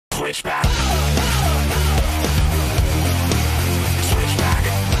Switchback. Switchback.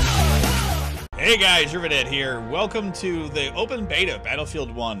 Hey guys, RavenProDesign here. Welcome to the open beta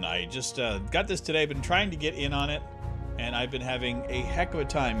Battlefield 1. I just got this today. I've been trying to get in on it, and I've been having a heck of a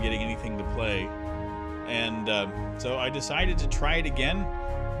time getting anything to play. And so I decided to try it again,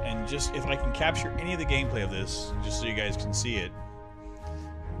 and just if I can capture any of the gameplay of this, just so you guys can see it,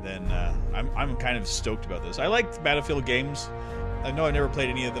 then I'm kind of stoked about this. I like Battlefield games. I know I've never played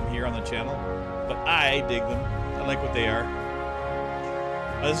any of them here on the channel, but I dig them. I like what they are.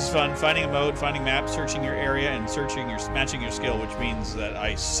 This is fun. Finding a mode, finding maps, searching your area, and matching your skill, which means that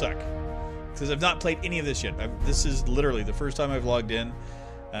I suck. Because I've not played any of this yet. This is literally the first time I've logged in,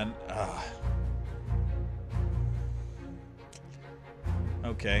 and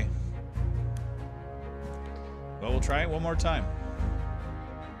okay. Well, we'll try it one more time.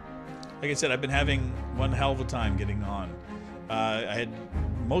 Like I said, I've been having one hell of a time getting on.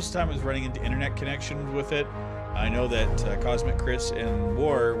 Most of the time I was running into internet connection with it. I know that Cosmic Chris and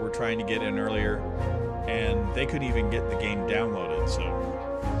War were trying to get in earlier, and they couldn't even get the game downloaded. So,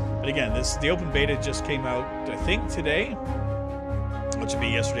 but again, the open beta just came out, I think today, which would be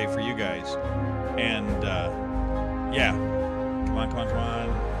yesterday for you guys. And yeah, come on.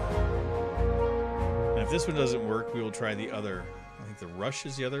 And if this one doesn't work, we will try the other. I think the Rush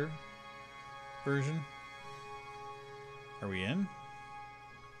is the other version. Are we in?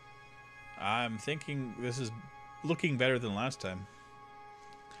 I'm thinking this is looking better than last time.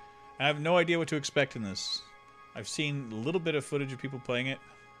 I have no idea what to expect in this. I've seen a little bit of footage of people playing it,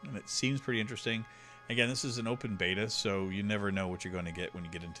 and it seems pretty interesting. Again, this is an open beta, so you never know what you're going to get when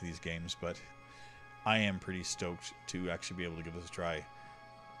you get into these games, but I am pretty stoked to actually be able to give this a try.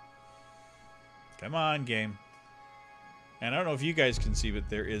 Come on, game. And I don't know if you guys can see, but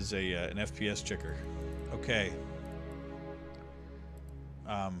there is an FPS checker. Okay.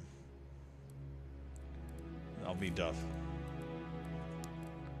 I'll be Duff.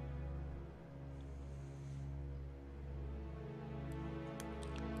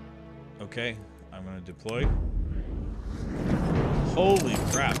 Okay, I'm gonna deploy. Holy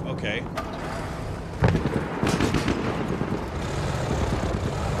crap, okay.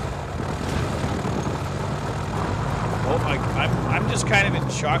 Oh, I'm just kind of in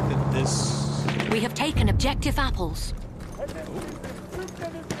shock that this... We have taken objective apples.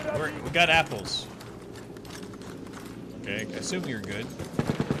 We got apples. Okay, I assume you're good.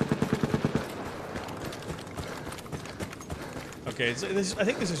 Okay, I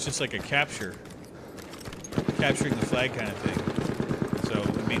think this is just like a capturing the flag kind of thing. So,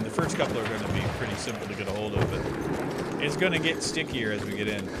 I mean, the first couple are going to be pretty simple to get a hold of, but it's going to get stickier as we get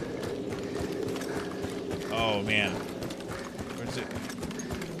in. Oh, man. What is it?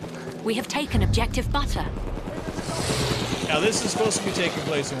 We have taken objective butter. Now, this is supposed to be taking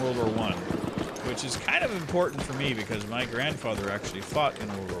place in World War I, which is kind of important for me because my grandfather actually fought in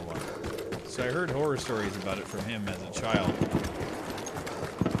World War I. So I heard horror stories about it from him as a child.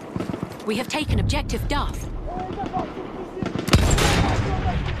 We have taken objective Duff.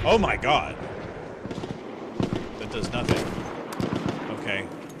 Oh my god. That does nothing. Okay.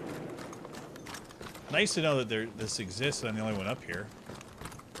 Nice to know that this exists and I'm the only one up here.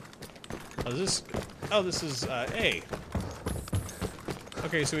 Oh, this is A.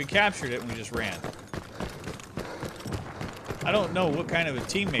 Okay, so we captured it and we just ran. I don't know what kind of a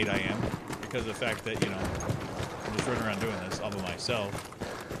teammate I am because of the fact that, you know, I'm just running around doing this all by myself.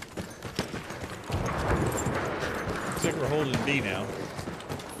 Looks like we're holding B now.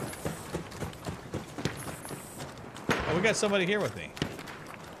 Oh, we got somebody here with me.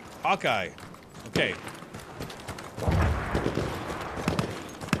 Hawkeye. Okay.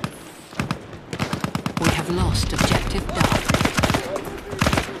 We have lost objective Duff.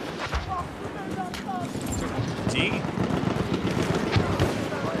 D?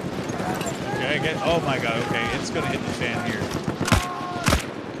 Okay, oh my god, okay, it's gonna hit the fan here.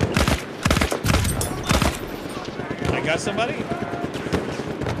 I got somebody?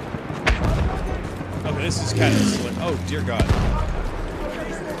 Okay, this is kind of slick. Oh, dear god.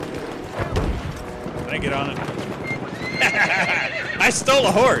 Can I get on it? I stole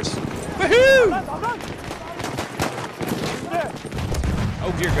a horse! Woohoo!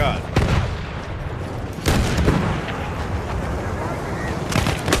 Oh, dear god.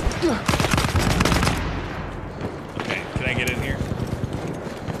 Okay, can I get in here?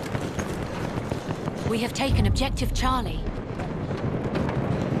 We have taken objective Charlie.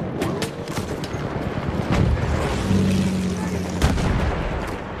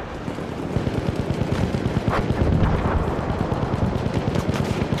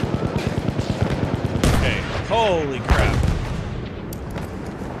 Okay, holy crap.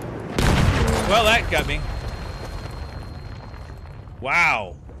 Well, that got me.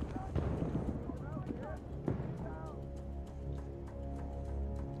 Wow.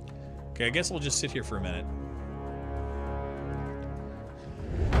 Okay, I guess we'll just sit here for a minute.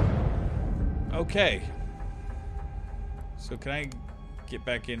 Okay. So can I get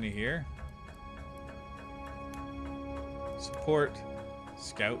back into here? Support.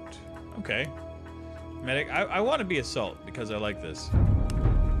 Scout. Okay. Medic. I want to be assault because I like this.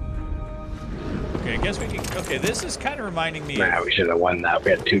 Okay, I guess we can... Okay, this is kind of reminding me Nah, of... we should have won that. We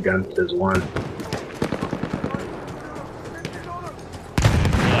had 2 guns as 1. Okay,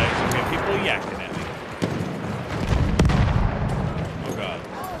 people yakking at me. Oh, God.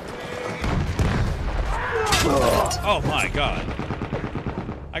 Oh, my God.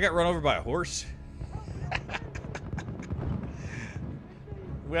 I got run over by a horse.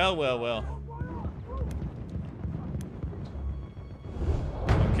 Well, well, well.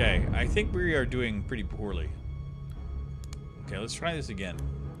 Okay, I think we are doing pretty poorly. Okay, let's try this again.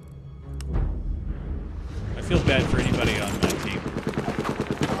 I feel bad for anybody on my team.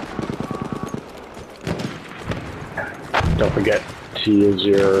 Don't forget to use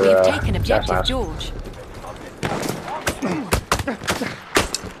your We have taken gas objective mask. George.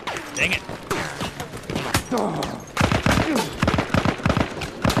 Dang it.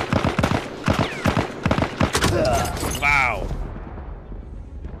 Wow.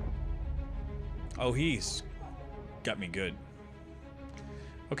 Oh, he's got me good.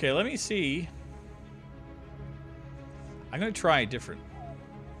 Okay, let me see. I'm gonna try different.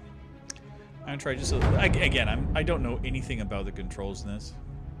 I'm gonna try just a, again. I don't know anything about the controls in this.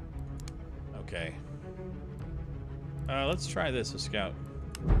 Okay. Let's try this, a scout.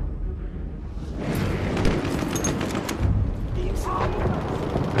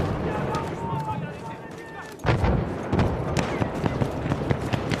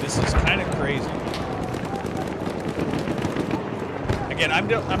 This is kind of crazy. Again, I'm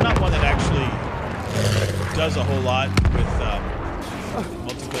not one that actually does a whole lot with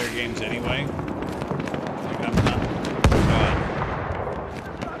multiplayer games anyway. Like I'm not. Oh God.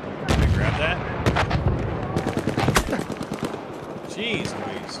 Can I grab that? Jeez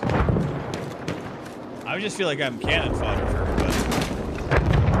Louise. I just feel like I'm cannon fodder for everybody.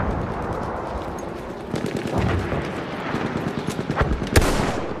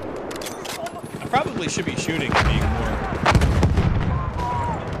 I probably should be shooting and being more.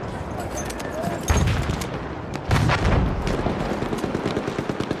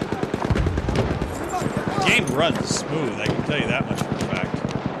 The game runs smooth, I can tell you that much for a fact.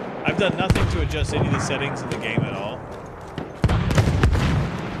 I've done nothing to adjust any of the settings in the game at all.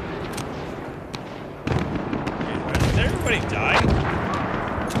 Did everybody die?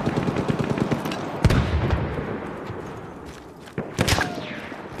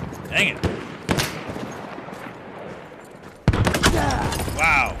 Dang it.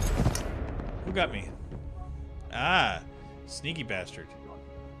 Wow. Who got me? Ah, sneaky bastard.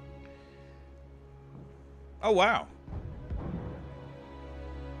 Oh, wow.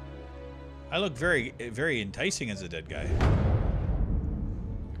 I look very, very enticing as a dead guy.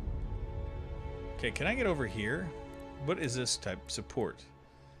 Okay, can I get over here? What is this type? Support.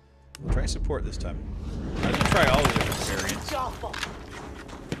 I'll try support this time. I'm gonna try all the different variants.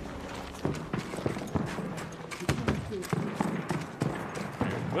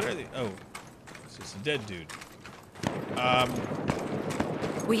 What are they? Oh, it's just a dead dude.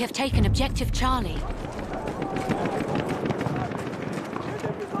 We have taken objective Charlie.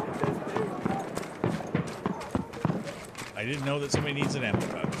 I didn't know that somebody needs an ammo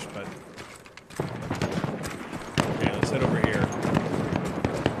pouch, but... Okay, let's head over here.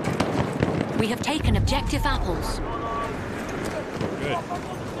 We have taken objective Apples. Good.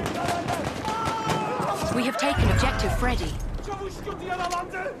 We have taken objective Freddy.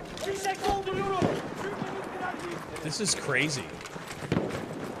 This is crazy.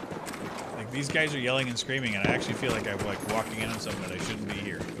 Like, these guys are yelling and screaming, and I actually feel like I'm, like, walking in on something that I shouldn't be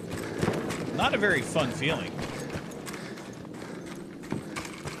here. Not a very fun feeling.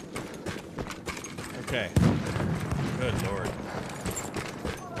 Okay. Good lord.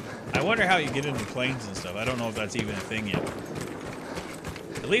 I wonder how you get into planes and stuff. I don't know if that's even a thing yet.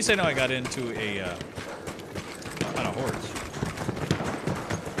 At least I know I got into a, on a horse.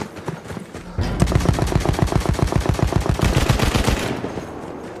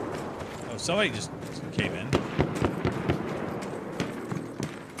 Oh, somebody just came in.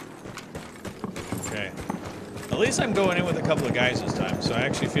 Okay. At least I'm going in with a couple of guys this time, so I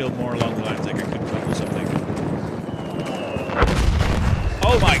actually feel more along the lines like I could do something.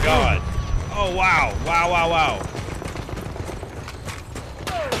 Oh my god! Oh wow! Wow, wow, wow.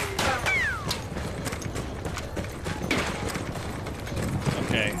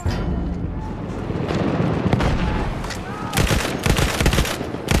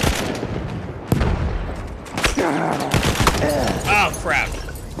 crap.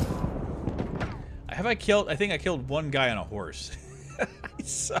 I think I killed one guy on a horse. I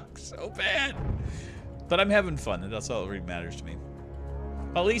suck so bad. But I'm having fun, and that's all that really matters to me.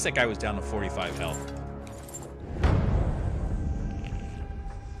 Well, at least that guy was down to 45 health.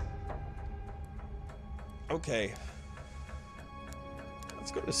 Okay.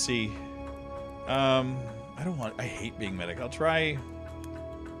 Let's go to C. I hate being medic. I'll try.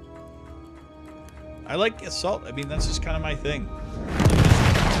 I like assault. I mean, that's just kind of my thing.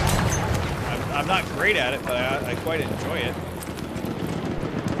 I'm not great at it, but I quite enjoy it.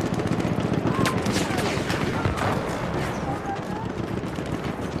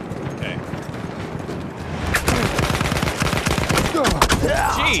 Okay.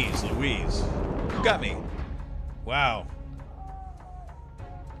 Jeez Louise. You got me. Wow.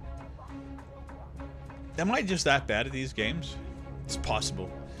 Am I just that bad at these games? It's possible.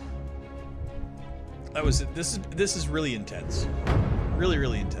 This is really intense. Really,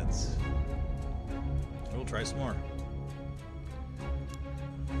 really intense. We'll try some more.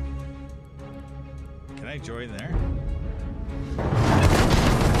 Can I join there?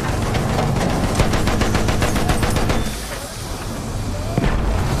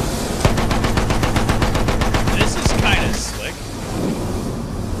 This is kind of slick.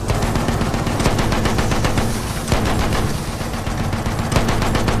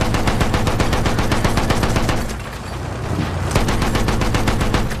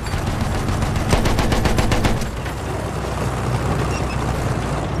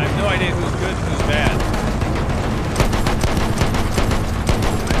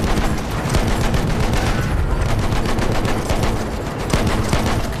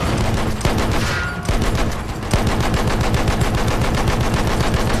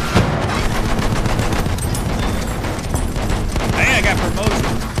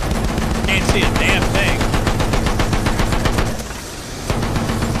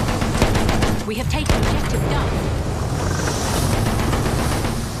 We have taken objective Duff.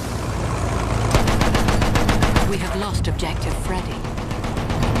 We have lost objective Freddy.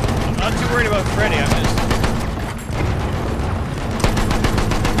 I'm not too worried about Freddy, I'm just...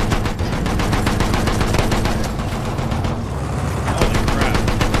 Holy crap.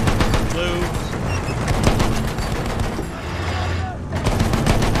 Blue.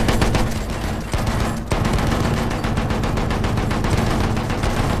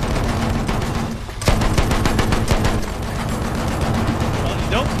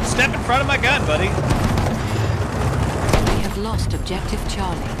 Step in front of my gun, buddy. We have lost objective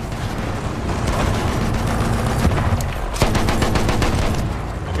Charlie.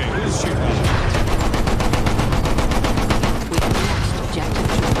 Okay, who's shooting at us? We have lost objective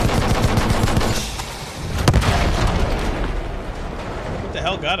Charlie. What the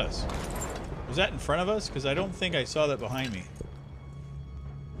hell got us? Was that in front of us? Because I don't think I saw that behind me.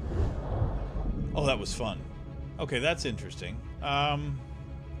 Oh, that was fun. Okay, that's interesting.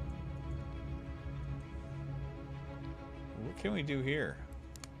 What can we do here?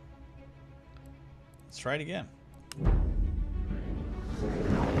 Let's try it again.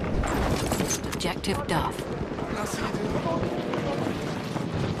 Objective Duff.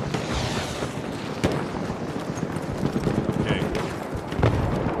 Okay.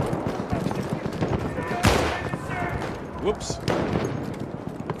 Whoops.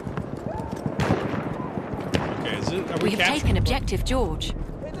 Okay, is it? Are We have capturing taken the- objective George.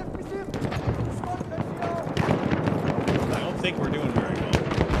 I don't think we're doing very well.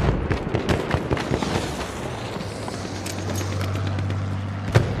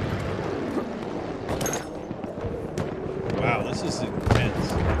 Wow, this is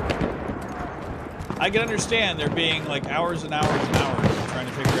intense. I can understand there being like hours and hours and hours trying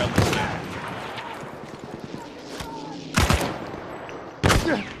to figure out this game.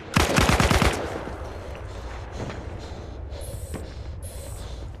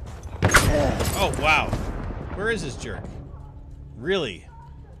 Oh, wow. Where is this jerk? Really?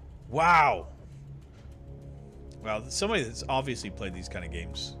 Wow. Wow, somebody that's obviously played these kind of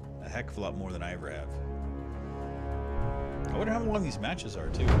games a heck of a lot more than I ever have. I wonder how long these matches are,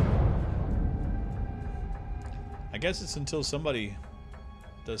 too. I guess it's until somebody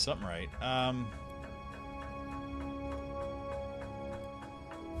does something right.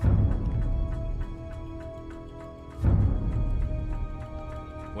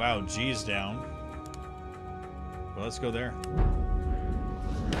 Wow, G's down. Well, let's go there.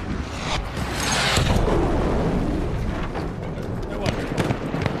 No wonder.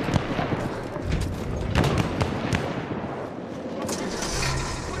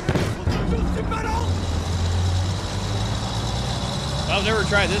 I've never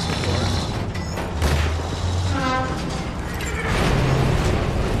tried this before.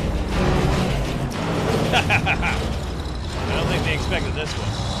 I don't think they expected this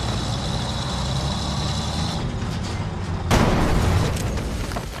one.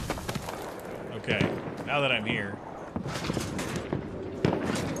 Okay, now that I'm here.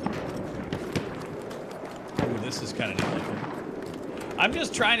 Ooh, this is kind of neat looking. I'm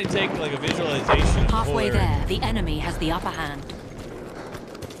just trying to take like a visualization of the whole Halfway area. there, the enemy has the upper hand.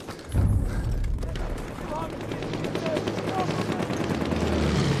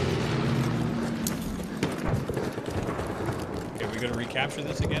 Okay, we're gonna recapture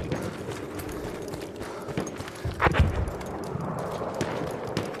this again.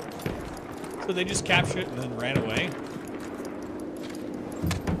 So they just captured it and then ran away?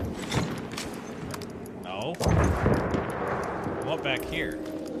 No. What back here?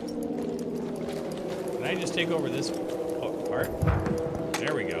 Can I just take over this part?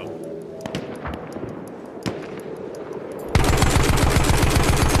 There we go.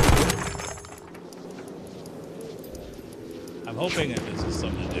 I'm hoping that this is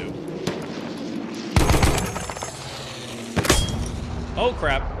something to do. Oh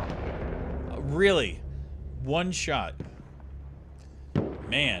crap. Really? One shot.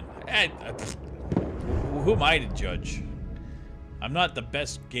 Man. Who am I to judge? I'm not the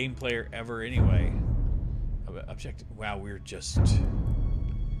best game player ever anyway. Objective. Wow, we're just...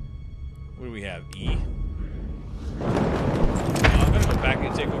 What do we have? E? I'm gonna go back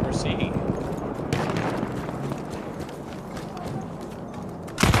and take over C. I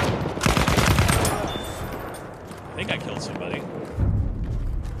think I killed somebody.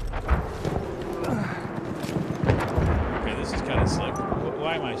 Okay, this is kind of slick.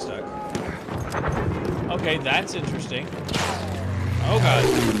 Why am I stuck? Okay, that's interesting. Oh god.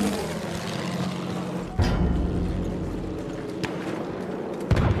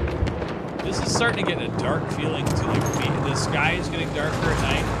 This is starting to get a dark feeling to like the sky is getting darker at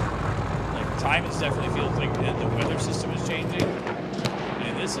night. Like time is definitely feels like the weather system is changing.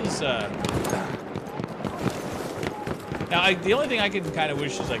 And this is now the only thing I can kind of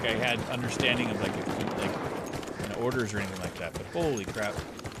wish is like I had understanding of like orders or anything like that. But holy crap,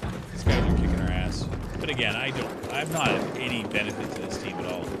 these guys are kicking our ass. But again, I'm not of any benefit to this team at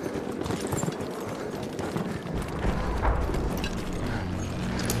all.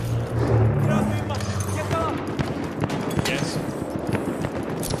 Yes.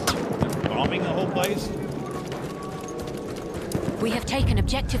 They're bombing the whole place? We have taken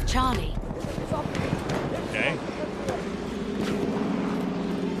objective Charlie. Okay.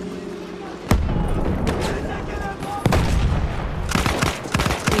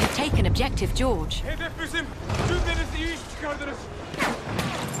 We have taken objective George.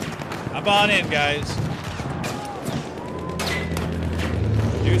 Hop on in, guys.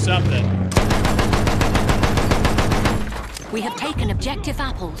 Do something. We have taken objective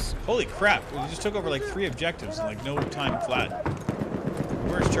Apples. Holy crap, we just took over like 3 objectives in like no time flat.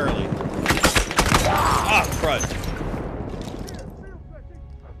 Where's Charlie? Ah, crud.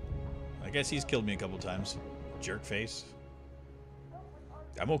 I guess he's killed me a couple times. Jerk face.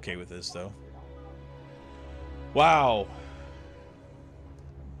 I'm okay with this though. Wow.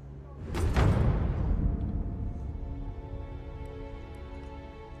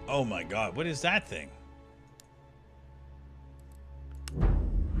 Oh my god, what is that thing? We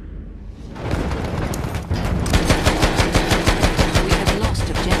have lost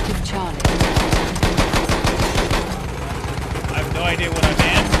objective Charlie. I have no idea what I'm in.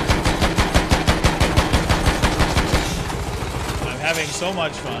 I'm having so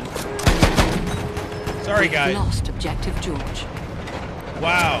much fun. Sorry, We have guys. lost objective George.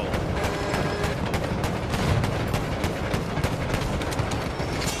 Wow.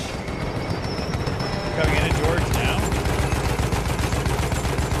 Coming into George now.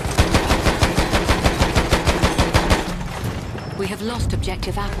 We have lost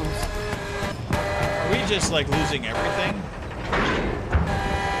objective Apples. Are we just like losing everything?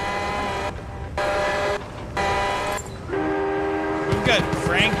 We've got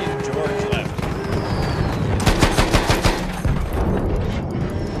Frank and George left.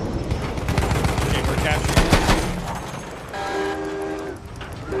 Okay, we're capturing this.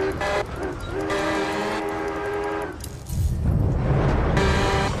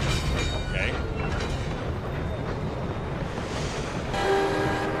 Okay.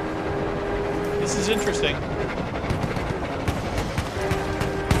 This is interesting.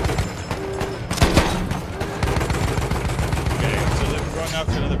 Okay, so they're going off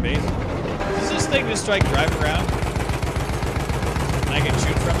to another base. Does this thing just like drive around? And I can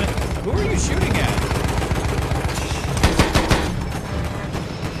shoot from it? Who are you shooting at?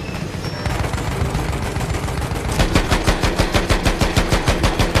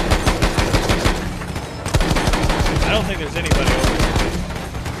 there's anybody over here.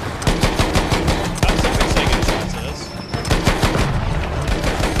 Oh, somebody's taking shots at us.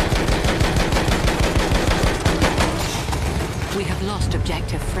 We have lost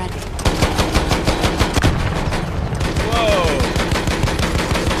objective Freddy. Whoa!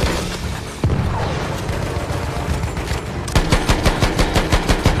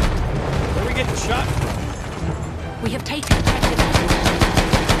 Where are we getting shot from? We have taken objective Edward.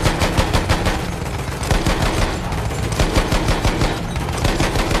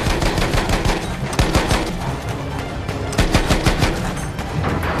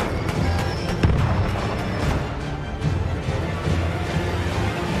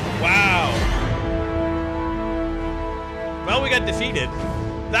 Wow. Well, we got defeated.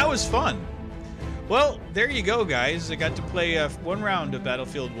 That was fun. Well, there you go, guys. I got to play one round of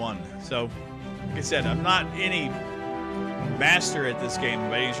Battlefield 1. So, like I said, I'm not any master at this game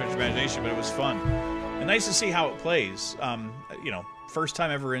by any stretch of imagination, but it was fun. And nice to see how it plays. You know, first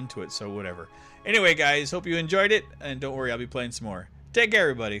time ever into it, so whatever. Anyway, guys, hope you enjoyed it. And don't worry, I'll be playing some more. Take care,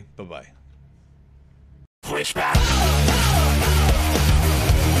 everybody. Bye-bye. Switchback.